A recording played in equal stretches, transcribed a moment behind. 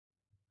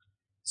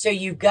So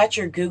you've got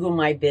your Google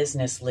My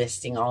Business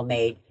listing all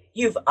made.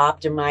 You've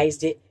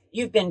optimized it.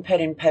 You've been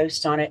putting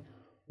posts on it.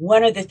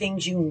 One of the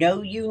things you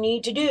know you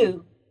need to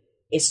do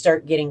is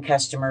start getting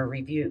customer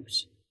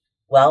reviews.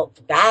 Well,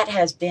 that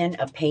has been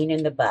a pain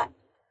in the butt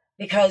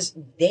because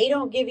they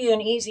don't give you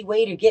an easy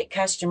way to get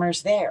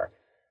customers there.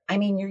 I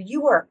mean,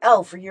 your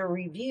URL for your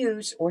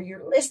reviews or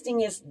your listing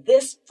is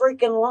this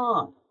freaking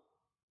long.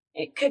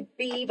 It could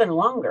be even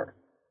longer.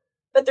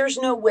 But there's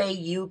no way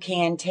you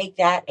can take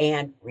that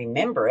and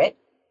remember it.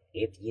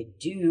 If you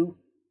do,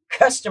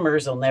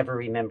 customers will never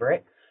remember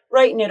it.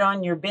 Writing it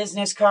on your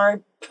business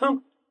card,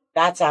 boom,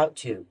 that's out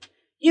too.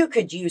 You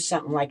could use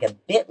something like a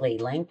bit.ly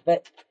link,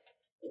 but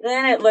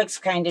then it looks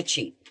kind of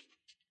cheap.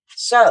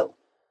 So,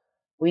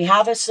 we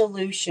have a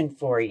solution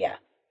for you.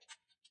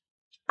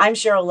 I'm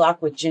Sheryl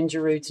Loch with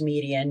Ginger Roots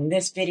Media. In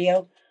this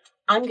video,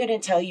 I'm going to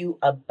tell you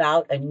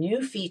about a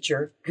new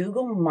feature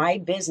Google My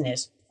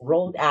Business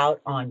rolled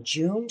out on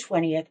June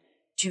 20th,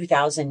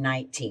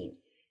 2019.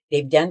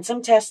 They've done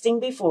some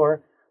testing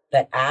before,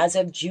 but as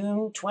of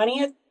June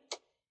 20th,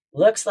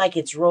 looks like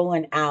it's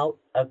rolling out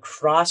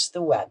across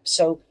the web.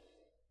 So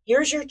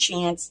here's your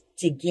chance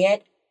to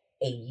get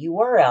a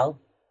URL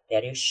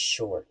that is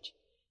short,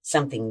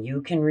 something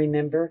you can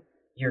remember,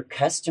 your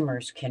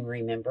customers can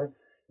remember.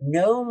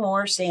 No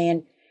more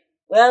saying,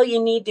 well,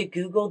 you need to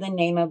Google the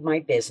name of my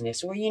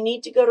business, or you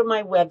need to go to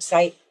my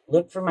website,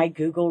 look for my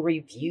Google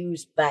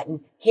reviews button,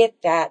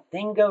 hit that,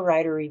 then go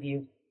write a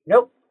review.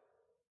 Nope.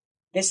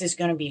 This is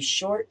going to be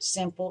short,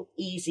 simple,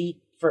 easy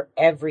for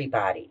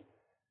everybody.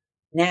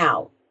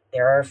 Now,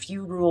 there are a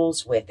few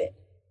rules with it.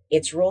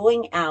 It's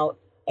rolling out,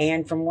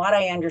 and from what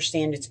I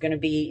understand, it's going to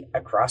be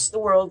across the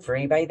world for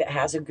anybody that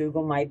has a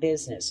Google My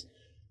Business.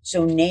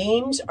 So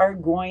names are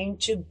going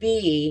to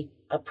be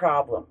a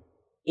problem.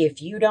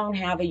 If you don't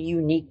have a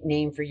unique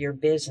name for your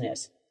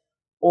business,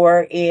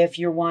 or if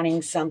you're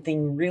wanting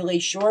something really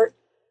short,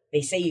 they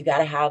say you got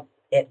to have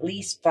at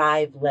least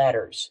 5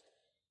 letters.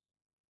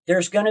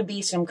 There's going to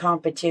be some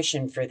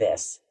competition for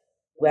this.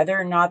 Whether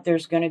or not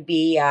there's going to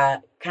be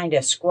kind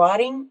of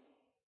squatting,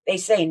 they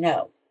say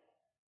no.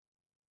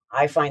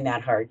 I find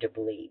that hard to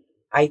believe.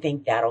 I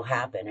think that'll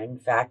happen. In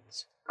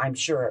fact, I'm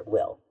sure it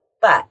will.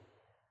 But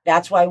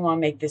that's why I want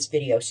to make this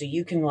video, so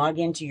you can log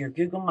into your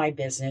Google My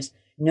Business,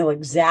 know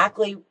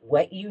exactly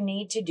what you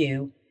need to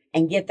do,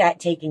 and get that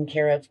taken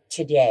care of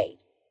today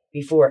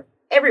before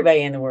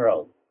everybody in the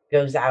world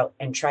goes out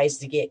and tries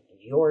to get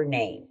your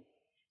name.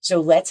 So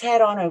let's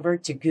head on over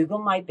to Google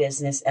My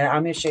Business, and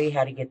I'm going to show you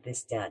how to get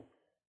this done.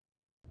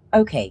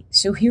 Okay,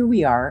 so here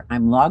we are.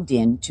 I'm logged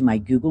in to my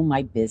Google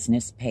My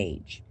Business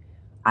page.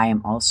 I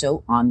am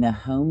also on the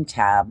Home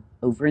tab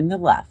over in the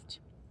left.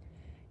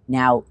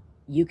 Now,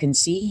 you can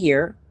see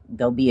here,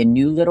 there'll be a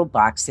new little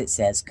box that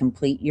says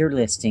Complete Your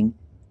Listing,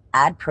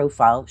 Add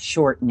Profile,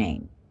 Short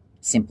Name.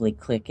 Simply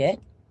click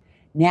it.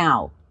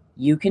 Now,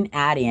 you can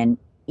add in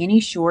any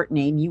short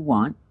name you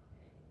want.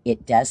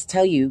 It does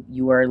tell you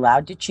you are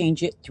allowed to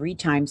change it 3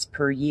 times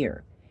per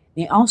year.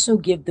 They also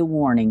give the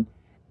warning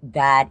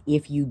that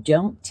if you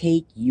don't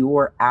take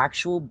your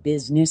actual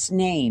business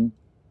name,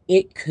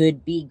 it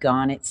could be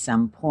gone at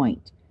some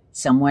point.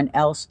 Someone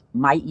else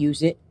might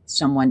use it,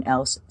 someone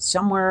else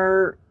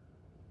somewhere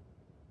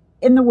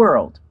in the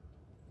world.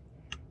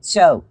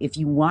 So if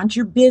you want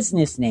your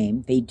business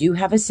name, they do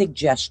have a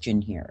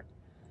suggestion here.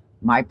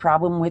 My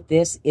problem with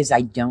this is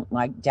I don't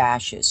like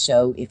dashes.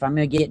 So if I'm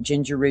going to get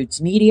Ginger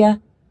Roots Media,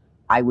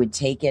 I would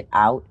take it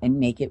out and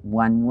make it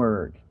one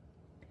word.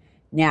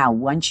 Now,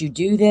 once you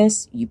do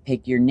this, you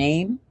pick your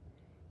name,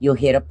 you'll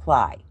hit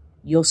apply.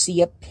 You'll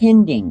see a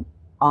pending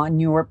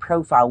on your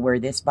profile where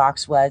this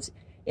box was.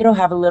 It'll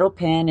have a little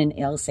pin and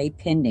it'll say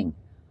pending.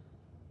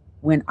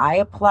 When I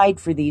applied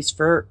for these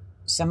for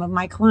some of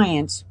my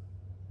clients,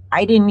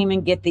 I didn't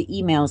even get the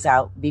emails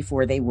out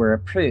before they were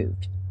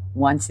approved.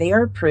 Once they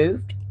are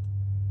approved,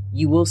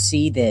 you will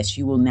see this.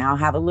 You will now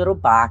have a little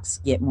box,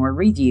 get more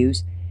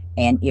reviews,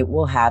 and it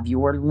will have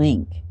your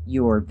link,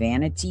 your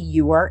Vanity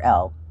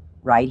URL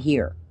right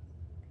here.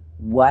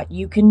 What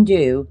you can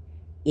do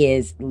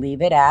is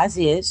leave it as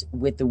is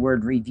with the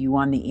word review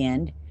on the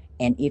end.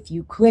 And if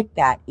you click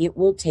that, it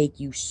will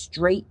take you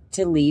straight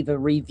to leave a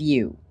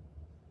review.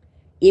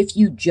 If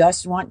you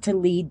just want to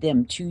lead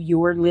them to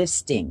your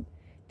listing,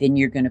 then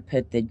you're going to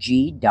put the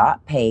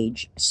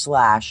g.page/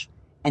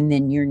 and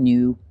then your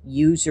new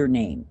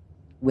username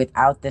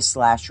without the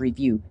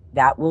 /review.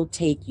 That will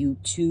take you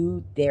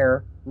to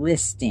their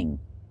listing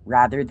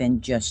rather than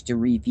just a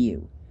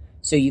review.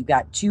 So you've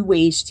got 2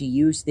 ways to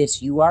use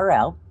this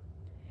URL,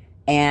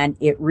 and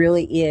it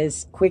really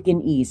is quick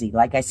and easy.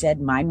 Like I said,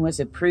 mine was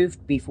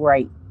approved before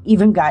I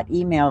even got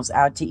emails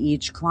out to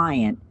each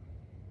client.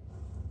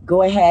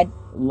 Go ahead,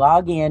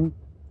 log in,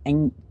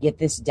 and get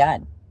this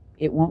done.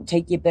 It won't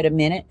take you but a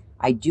minute.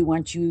 I do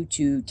want you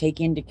to take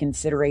into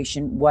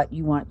consideration what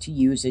you want to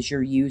use as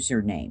your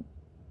username.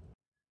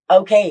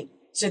 Okay,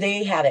 so there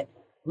you have it.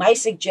 My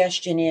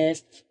suggestion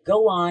is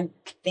go on,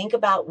 think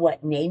about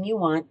what name you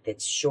want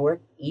that's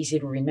short, easy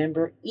to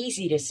remember,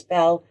 easy to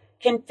spell,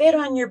 can fit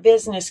on your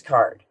business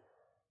card.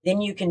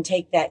 Then you can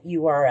take that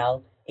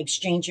URL,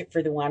 exchange it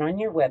for the one on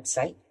your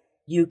website.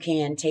 You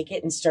can take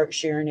it and start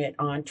sharing it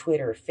on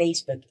Twitter,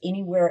 Facebook,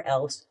 anywhere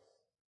else,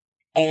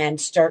 and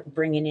start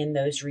bringing in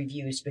those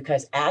reviews.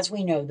 Because as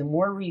we know, the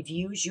more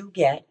reviews you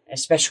get,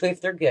 especially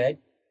if they're good,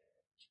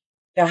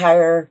 the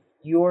higher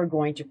you're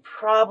going to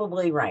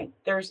probably rank.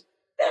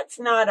 That's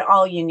not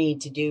all you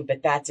need to do,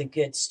 but that's a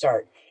good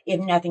start. If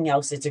nothing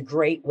else, it's a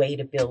great way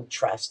to build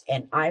trust.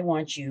 And I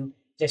want you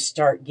to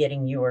start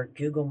getting your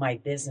Google My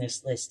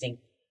Business listing,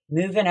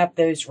 moving up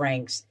those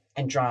ranks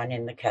and drawing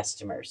in the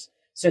customers.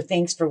 So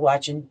thanks for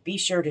watching. Be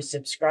sure to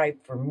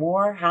subscribe for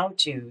more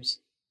how-tos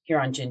here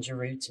on Ginger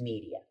Roots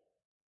Media.